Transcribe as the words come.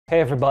Hey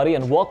everybody,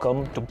 and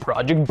welcome to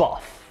Project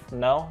Buff.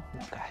 No?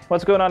 Okay.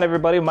 What's going on,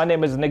 everybody? My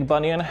name is Nick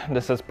Bunyan.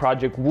 This is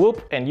Project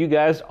WOOP, and you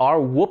guys are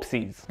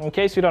whoopsies. In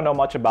case you don't know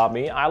much about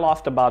me, I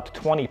lost about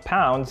 20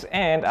 pounds,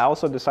 and I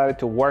also decided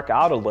to work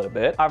out a little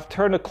bit. I've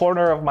turned a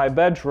corner of my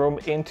bedroom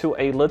into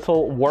a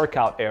little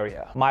workout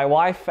area. My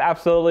wife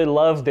absolutely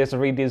loves this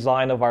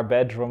redesign of our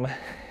bedroom.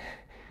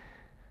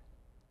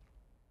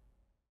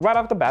 Right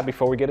off the bat,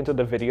 before we get into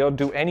the video,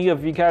 do any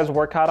of you guys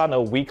work out on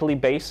a weekly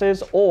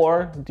basis,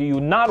 or do you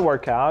not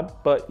work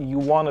out, but you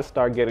want to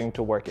start getting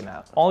to working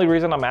out? Only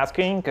reason I'm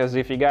asking, because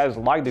if you guys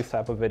like these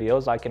type of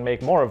videos, I can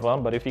make more of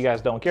them, but if you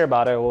guys don't care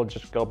about it, we'll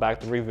just go back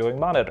to reviewing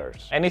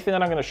monitors. Anything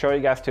that I'm going to show you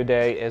guys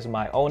today is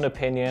my own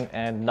opinion,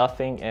 and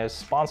nothing is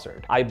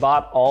sponsored. I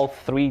bought all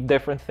 3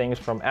 different things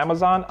from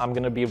Amazon. I'm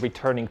going to be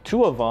returning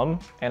 2 of them,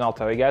 and I'll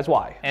tell you guys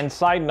why. And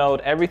side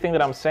note, everything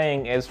that I'm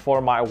saying is for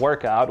my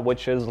workout,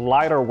 which is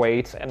lighter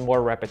weights and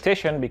more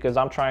repetition, because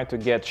I'm trying to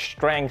get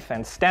strength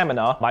and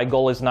stamina. My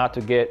goal is not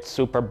to get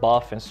super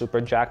buff and super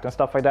jacked and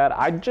stuff like that.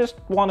 I just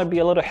want to be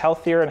a little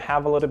healthier and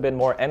have a little bit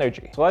more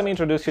energy. So let me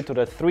introduce you to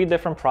the 3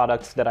 different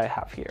products that I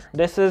have here.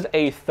 This is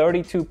a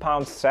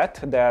 32-pound set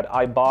that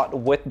I bought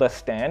with the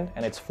stand,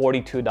 and it's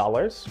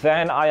 $42.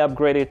 Then I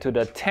upgraded to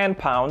the 10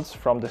 pounds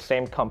from the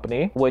same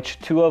company, which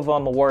 2 of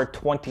them were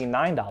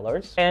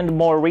 $29. And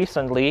more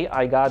recently,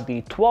 I got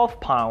the 12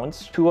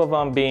 pounds, 2 of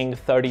them being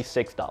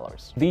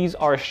 $36. These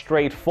are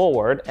straightforward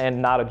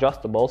and not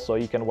adjustable, so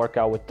you can work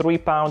out with 3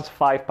 pounds,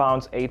 5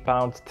 pounds, 8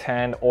 pounds,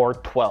 10, or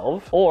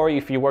 12. Or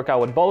if you work out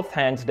with both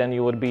hands, then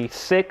you would be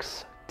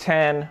 6,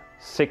 10,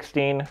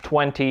 16,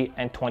 20,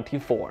 and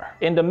 24.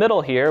 In the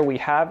middle here, we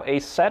have a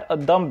set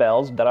of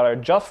dumbbells that are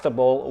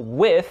adjustable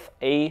with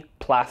a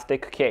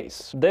plastic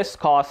case. This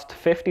cost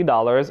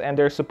 $50, and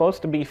they're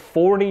supposed to be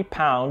 40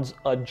 pounds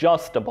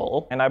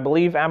adjustable. And I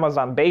believe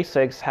Amazon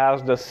Basics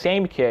has the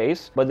same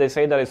case, but they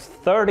say that it's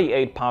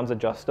 38 pounds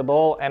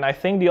adjustable. And I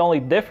think the only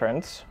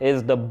difference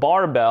is the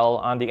barbell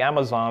on the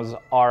Amazons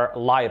are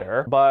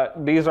lighter,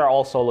 but these are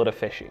also a little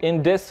fishy.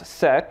 In this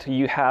set,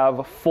 you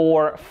have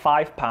 4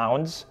 5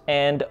 pounds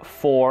and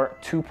 4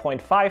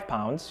 2.5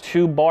 pounds,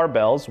 2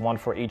 barbells, 1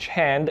 for each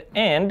hand,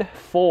 and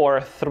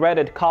 4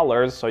 threaded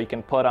collars, so you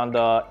can put on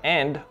the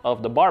end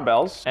of the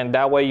barbells, and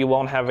that way you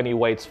won't have any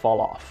weights fall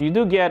off. You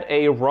do get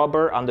a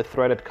rubber on the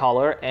threaded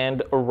collar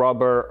and a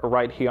rubber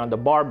right here on the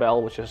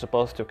barbell, which is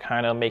supposed to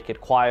kind of make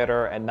it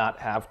quieter and not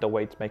have the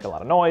weights make a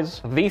lot of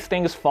noise. These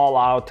things fall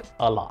out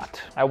a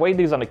lot. I weighed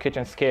these on the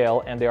kitchen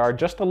scale, and they are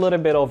just a little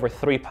bit over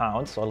 3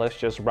 pounds, so let's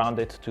just round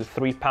it to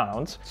 3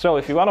 pounds. So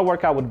if you want to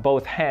work out with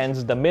both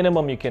hands, the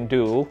minimum you can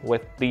do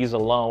with these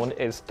alone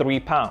is 3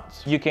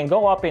 pounds. You can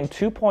go up in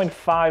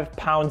 2.5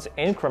 pounds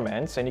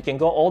increments, and you can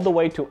go all the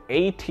way to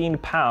 18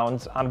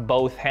 pounds on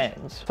both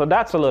hands. So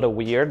that's a little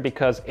weird,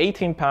 because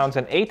 18 pounds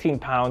and 18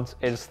 pounds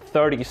is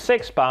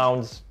 36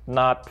 pounds,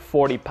 not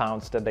 40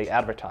 pounds that they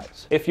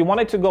advertise. If you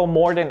wanted to go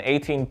more than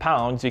 18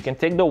 pounds, you can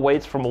take the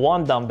weights from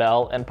one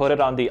dumbbell and put it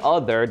on the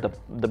other,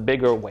 the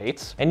bigger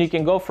weights, and you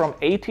can go from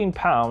 18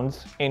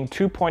 pounds in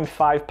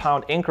 2.5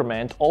 pound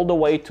increment all the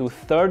way to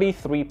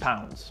 33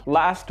 pounds.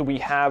 Last, we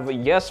have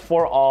Yes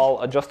for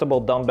All adjustable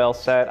dumbbell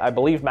set. I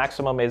believe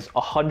maximum is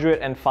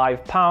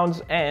 105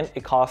 pounds, and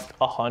it costs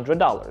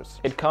 $100.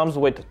 It comes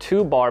with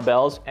 2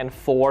 barbells and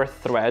 4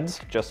 threads,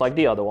 just like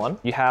the other one.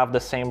 You have the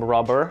same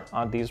rubber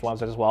on these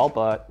ones as well,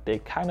 but they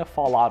kind of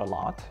fall out a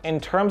lot. In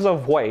terms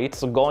of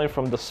weights, going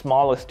from the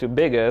smallest to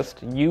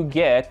biggest, you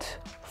get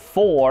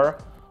 4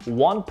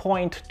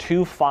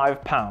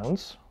 1.25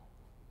 pounds.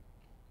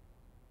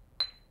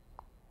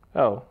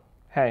 Oh,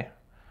 hey.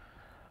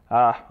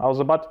 I was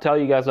about to tell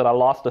you guys that I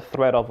lost the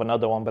thread of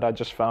another one, but I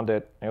just found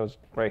it. It was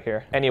right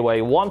here.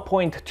 Anyway,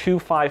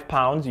 1.25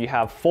 pounds, you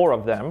have 4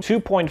 of them.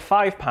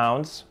 2.5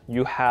 pounds,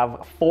 you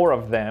have 4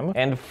 of them.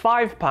 And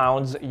 5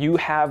 pounds, you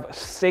have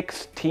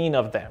 16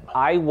 of them.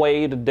 I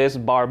weighed this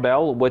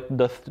barbell with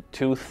the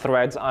 2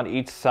 threads on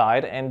each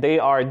side, and they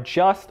are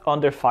just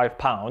under 5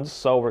 pounds.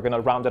 So we're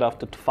gonna round it up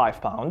to 5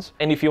 pounds.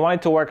 And if you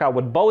wanted to work out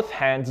with both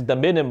hands, the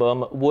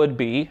minimum would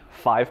be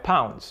 5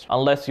 pounds.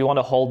 Unless you want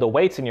to hold the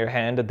weights in your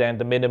hand, then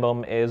the minimum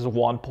is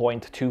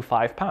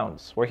 1.25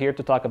 pounds. We're here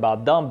to talk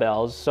about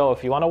dumbbells, so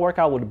if you want to work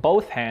out with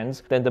both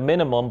hands, then the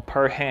minimum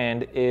per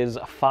hand is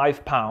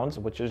 5 pounds,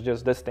 which is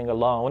just this thing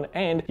alone,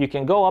 and you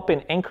can go up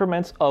in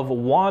increments of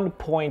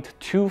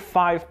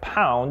 1.25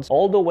 pounds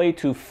all the way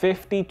to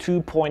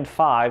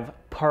 52.5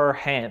 per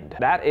hand.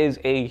 That is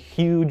a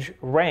huge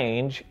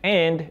range,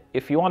 and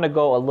if you want to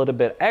go a little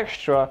bit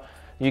extra,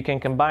 you can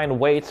combine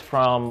weights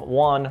from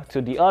one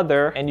to the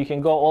other, and you can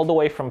go all the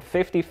way from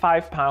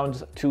 55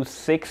 pounds to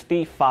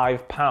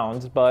 65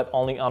 pounds, but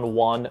only on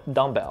one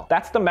dumbbell.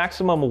 That's the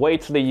maximum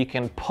weights that you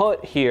can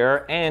put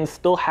here and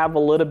still have a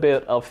little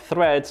bit of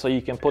thread so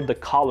you can put the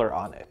collar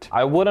on it.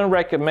 I wouldn't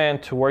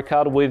recommend to work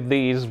out with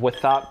these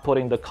without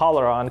putting the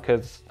collar on,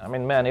 because, I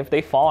mean, man, if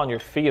they fall on your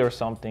feet or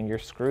something, you're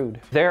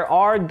screwed. There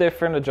are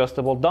different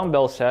adjustable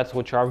dumbbell sets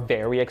which are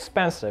very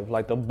expensive,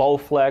 like the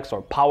Bowflex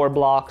or Power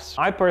Blocks.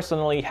 I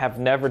personally have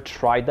never never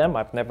tried them.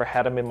 I've never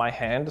had them in my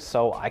hand,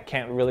 so I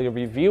can't really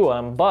review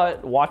them.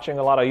 But watching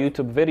a lot of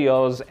YouTube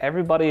videos,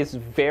 everybody is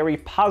very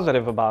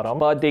positive about them,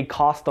 but they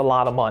cost a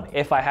lot of money.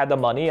 If I had the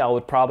money, I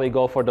would probably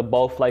go for the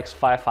Bowflex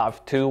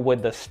 552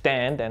 with the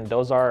stand, and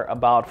those are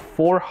about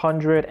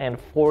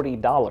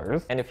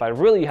 $440. And if I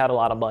really had a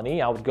lot of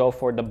money, I would go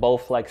for the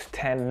Bowflex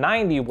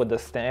 1090 with the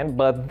stand,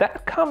 but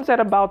that comes at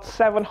about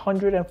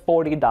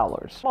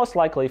 $740. Most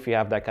likely, if you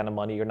have that kind of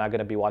money, you're not going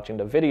to be watching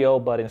the video,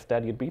 but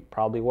instead you'd be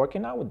probably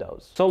working out with those.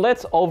 So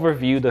let's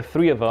overview the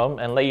three of them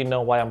and let you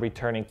know why I'm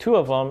returning two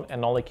of them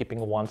and only keeping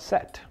one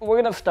set.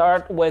 We're going to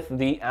start with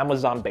the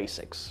Amazon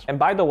Basics. And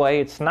by the way,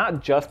 it's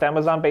not just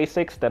Amazon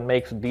Basics that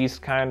makes these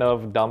kind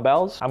of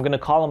dumbbells. I'm going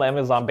to call them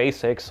Amazon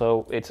Basics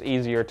so it's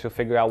easier to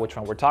figure out which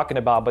one we're talking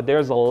about, but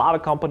there's a lot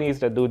of companies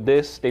that do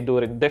this. They do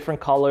it in different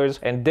colors,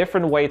 and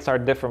different weights are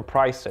different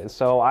prices.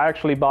 So I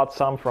actually bought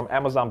some from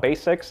Amazon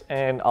Basics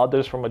and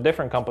others from a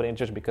different company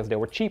just because they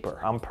were cheaper.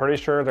 I'm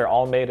pretty sure they're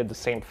all made at the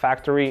same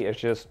factory. It's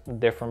just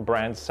different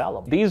brands sell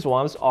them. These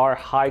ones are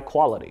high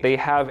quality. They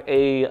have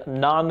a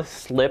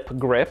non-slip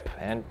grip,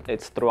 and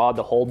it's throughout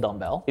the whole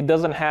dumbbell. It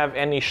doesn't have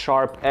any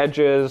sharp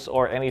edges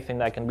or anything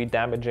that can be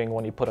damaging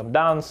when you put them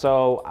down,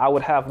 so I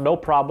would have no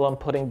problem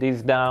putting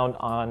these down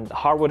on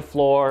hardwood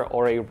floor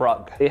or a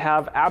rug. They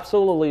have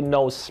absolutely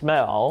no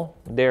smell.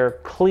 They're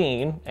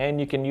clean, and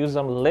you can use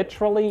them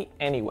literally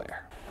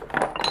anywhere.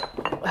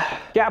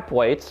 Gap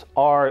weights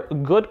are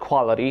good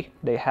quality.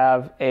 They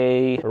have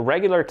a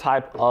regular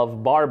type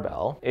of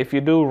barbell. If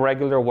you do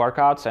regular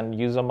workouts and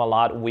use them a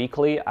lot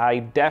weekly, I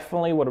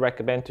definitely would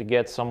recommend to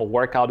get some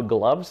workout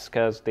gloves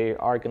because they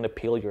are going to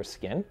peel your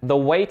skin. The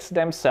weights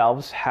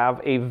themselves have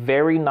a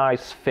very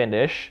nice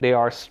finish. They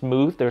are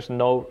smooth. There's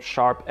no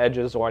sharp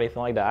edges or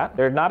anything like that.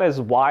 They're not as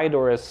wide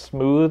or as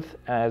smooth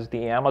as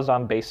the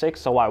Amazon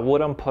Basics, so I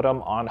wouldn't put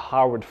them on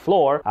hardwood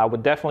floor. I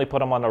would definitely put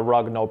them on a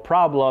rug, no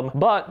problem,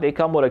 but they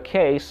come with a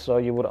case, so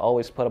you would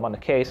always put them on the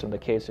case, and the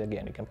case,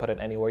 again, you can put it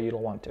anywhere you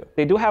don't want to.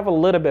 They do have a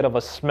little bit of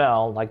a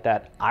smell, like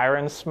that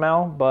iron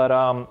smell, but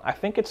I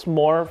think it's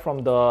more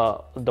from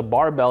the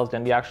barbells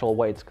than the actual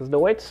weights, because the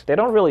weights, they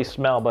don't really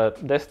smell, but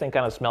this thing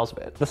kind of smells a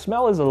bit. The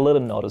smell is a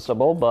little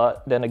noticeable,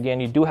 but then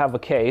again, you do have a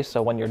case,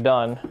 so when you're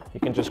done, you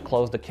can just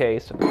close the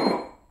case.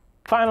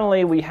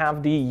 Finally, we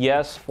have the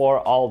Yes for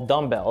All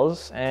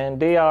dumbbells, and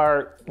they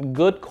are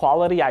good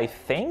quality, I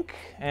think,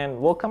 and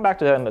we'll come back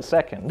to that in a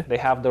second. They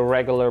have the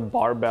regular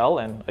barbell,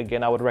 and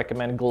again, I would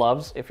recommend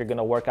gloves if you're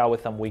gonna work out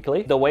with them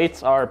weekly. The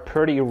weights are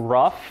pretty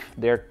rough.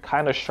 They're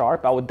kind of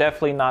sharp. I would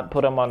definitely not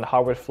put them on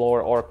hardwood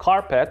floor or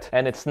carpet,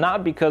 and it's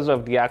not because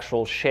of the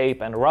actual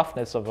shape and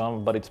roughness of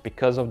them, but it's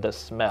because of the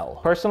smell.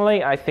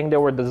 Personally, I think they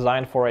were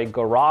designed for a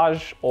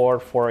garage or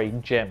for a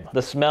gym.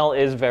 The smell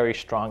is very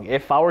strong.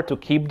 If I were to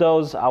keep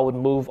those, I would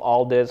move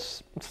all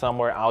this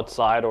somewhere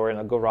outside or in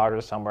a garage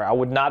or somewhere. I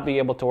would not be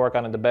able to work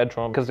on in the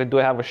bedroom because they do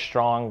have a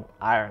strong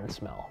iron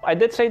smell. I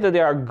did say that they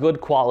are good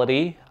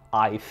quality,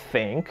 I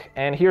think,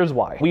 and here's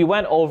why. We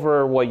went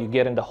over what you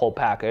get in the whole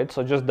package,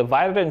 so just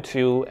divide it in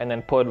two and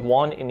then put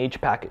one in each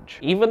package.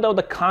 Even though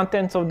the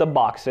contents of the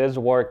boxes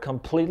were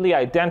completely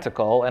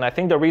identical, and I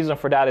think the reason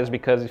for that is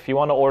because if you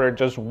want to order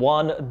just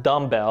one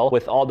dumbbell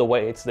with all the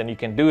weights, then you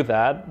can do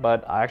that,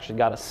 but I actually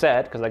got a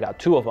set because I got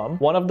two of them.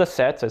 One of the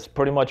sets is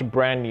pretty much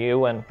brand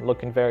new and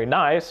looking very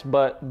nice,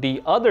 but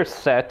the other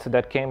set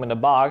that came in the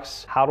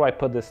box, how do I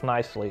put this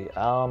nicely?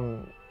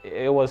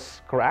 It was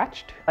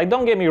scratched. Like,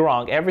 don't get me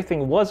wrong,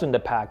 everything was in the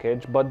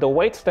package, but the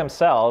weights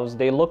themselves,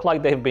 they look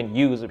like they've been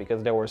used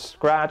because they were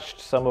scratched.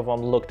 Some of them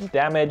looked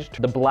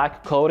damaged. The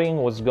black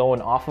coating was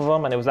going off of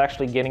them, and it was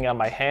actually getting on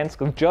my hands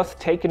because just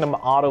taking them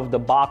out of the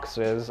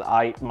boxes,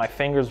 my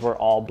fingers were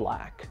all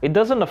black. It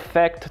doesn't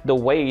affect the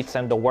weights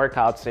and the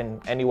workouts in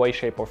any way,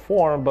 shape, or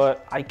form,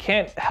 but I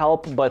can't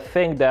help but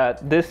think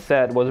that this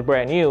set was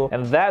brand new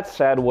and that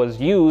set was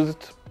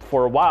used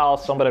for a while.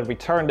 Somebody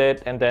returned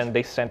it and then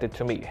they sent it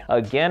to me.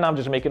 Again, I'm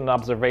just making an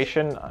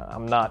observation.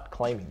 I'm not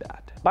claiming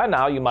that. By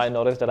now, you might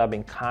notice that I've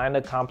been kind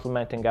of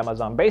complimenting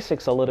Amazon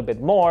Basics a little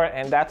bit more,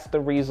 and that's the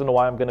reason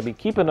why I'm going to be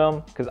keeping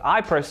them, because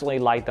I personally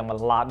like them a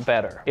lot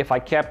better. If I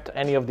kept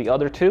any of the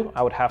other two,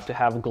 I would have to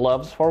have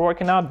gloves for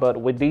working out, but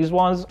with these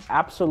ones,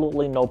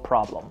 absolutely no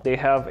problem. They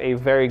have a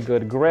very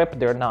good grip,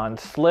 they're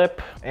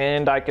non-slip,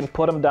 and I can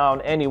put them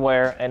down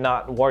anywhere and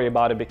not worry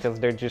about it because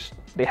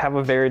they have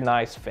a very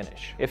nice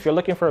finish. If you're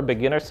looking for a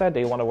beginner set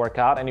that you want to work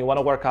out and you want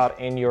to work out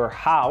in your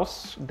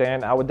house,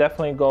 then I would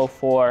definitely go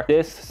for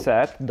this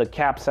set, the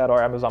cap set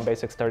or Amazon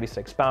Basics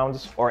 36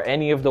 pounds, or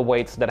any of the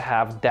weights that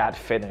have that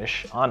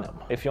finish on them.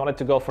 If you wanted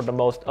to go for the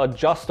most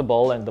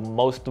adjustable and the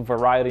most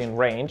variety in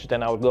range,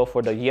 then I would go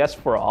for the Yes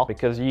for All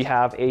because you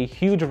have a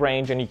huge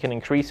range and you can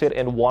increase it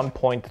in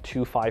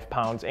 1.25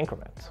 pounds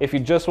increments. If you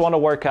just want to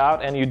work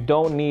out and you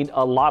don't need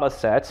a lot of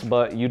sets,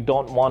 but you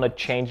don't want to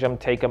change them,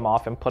 take them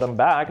off and put them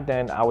back,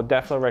 then I would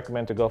definitely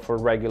recommend to go for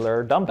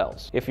regular dumbbells.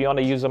 dumbbells. If you want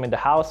to use them in the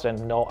house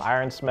and no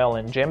iron smell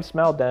and gym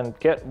smell, then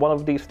get one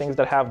of these things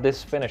that have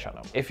this finish on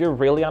them. If you're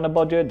really on a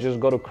budget, just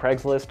go to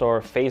Craigslist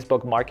or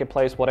Facebook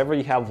Marketplace, whatever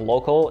you have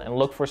local, and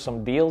look for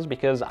some deals,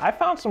 because I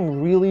found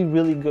some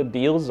really good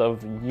deals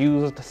of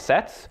used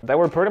sets that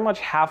were pretty much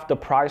half the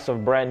price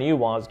of brand new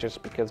ones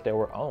just because they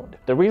were owned.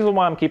 The reason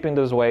why I'm keeping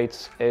these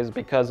weights is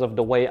because of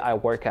the way I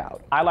work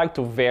out. I like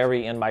to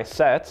vary in my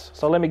sets.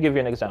 So let me give you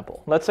an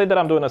example. Let's say that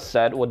I'm doing a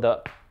set with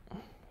the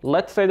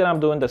Let's say that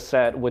I'm doing the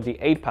set with the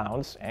 8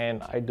 pounds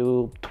and I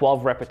do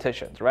 12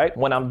 repetitions, right?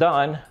 When I'm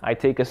done, I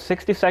take a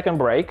 60-second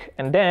break,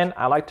 and then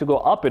I like to go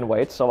up in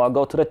weight, so I'll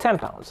go to the 10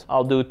 pounds.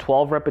 I'll do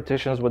 12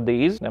 repetitions with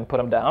these, then put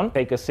them down,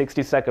 take a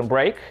 60-second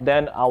break,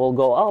 then I will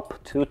go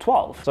up to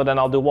 12. So then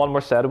I'll do one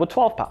more set with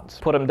 12 pounds.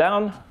 Put them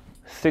down,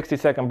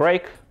 60-second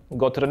break,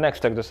 go to the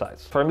next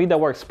exercise. For me, that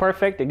works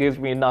perfect. It gives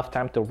me enough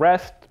time to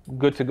rest,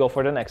 good to go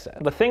for the next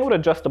set. The thing with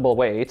adjustable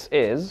weights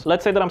is,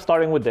 let's say that I'm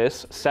starting with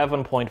this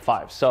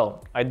 7.5.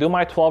 So I do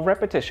my 12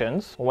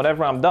 repetitions.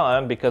 Whenever I'm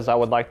done, because I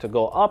would like to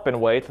go up in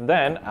weight,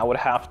 then I would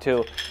have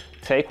to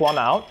take one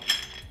out,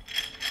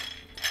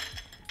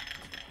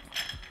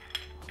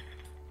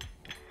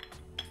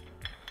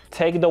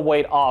 take the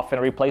weight off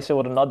and replace it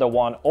with another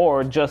one,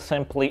 or just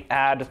simply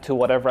add to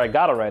whatever I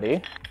got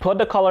already, put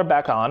the color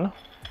back on.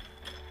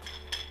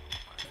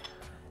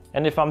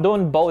 And if I'm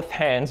doing both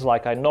hands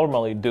like I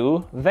normally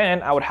do,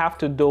 then I would have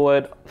to do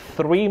it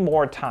 3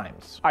 more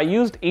times. I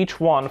used each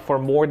one for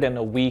more than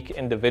a week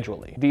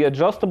individually. The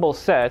adjustable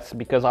sets,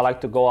 because I like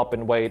to go up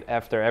in weight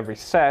after every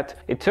set,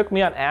 it took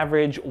me on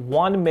average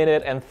 1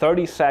 minute and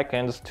 30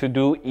 seconds to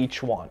do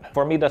each one.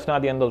 For me, that's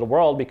not the end of the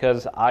world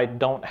because I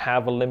don't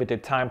have a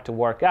limited time to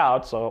work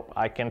out, so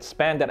I can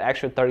spend that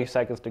extra 30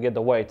 seconds to get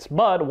the weights.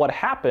 But what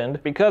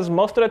happened, because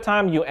most of the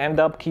time you end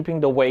up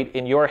keeping the weight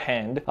in your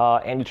hand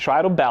and you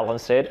try to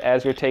balance it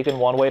as you're taking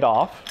one weight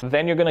off,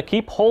 then you're gonna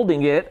keep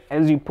holding it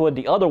as you put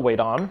the other weight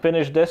on.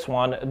 Finish this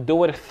one,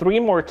 do it 3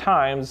 more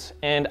times,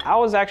 and I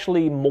was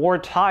actually more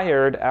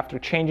tired after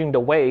changing the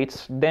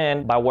weights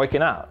than by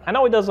working out. I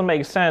know it doesn't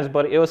make sense,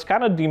 but it was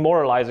kind of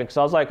demoralizing because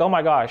I was like, oh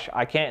my gosh,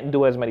 I can't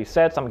do as many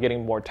sets, I'm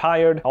getting more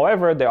tired.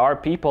 However, there are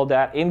people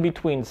that in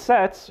between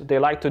sets, they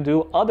like to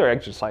do other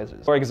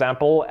exercises. For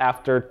example,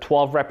 after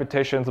 12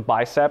 repetitions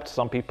biceps,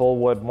 some people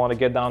would want to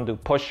get down to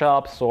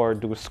push-ups or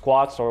do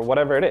squats or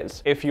whatever it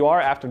is. If you are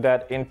after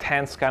that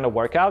intense kind of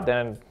workout,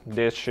 then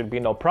this should be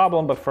no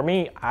problem. But for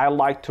me, I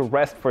like to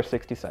rest for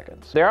 60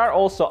 seconds. There are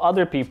also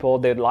other people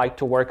that like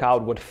to work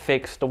out with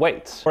fixed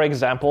weights. For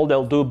example,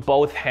 they'll do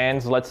both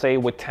hands, let's say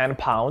with 10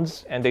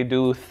 pounds, and they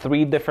do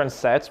 3 different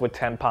sets with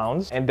 10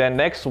 pounds. And then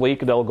next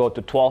week, they'll go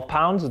to 12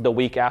 pounds. The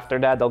week after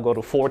that, they'll go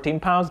to 14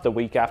 pounds. The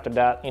week after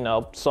that, you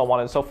know, so on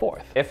and so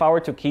forth. If I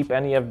were to keep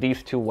any of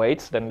these 2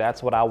 weights, then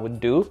that's what I would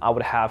do. I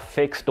would have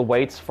fixed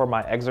weights for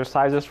my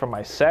exercises, for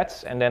my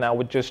sets, and then I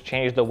would just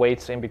change the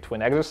weights in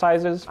between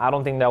exercises. I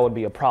don't think that would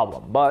be a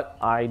problem, but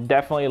I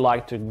definitely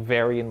like to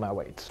vary in my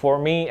weights. For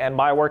me and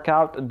my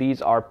workout,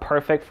 these are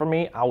perfect for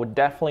me. I would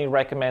definitely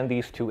recommend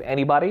these to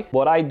anybody.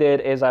 What I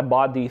did is I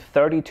bought the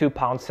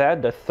 32-pound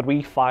set, the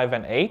 3, 5,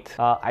 and 8.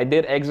 I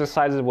did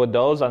exercises with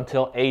those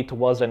until 8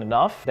 wasn't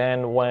enough.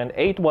 Then when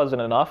 8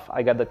 wasn't enough,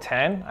 I got the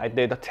 10. I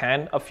did the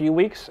 10 a few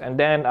weeks, and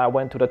then I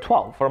went to the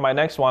 12. For my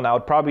next one, I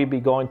would probably be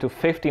going to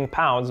 15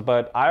 pounds,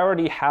 but I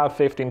already have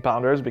 15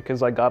 pounders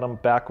because I got them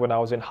back when I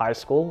was in high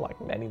school, like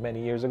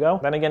many years ago.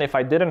 Then again, if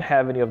I didn't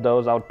have any of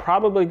those, I would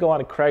probably go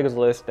on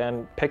Craigslist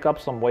and pick up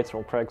some weights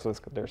from Craigslist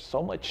because they're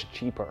so much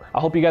cheaper. I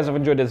hope you guys have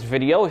enjoyed this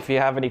video. If you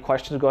have any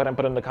questions, go ahead and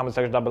put them in the comment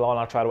section down below and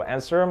I'll try to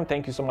answer them.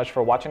 Thank you so much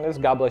for watching this.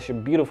 God bless your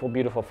beautiful,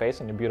 beautiful face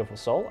and your beautiful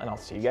soul, and I'll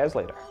see you guys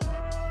later.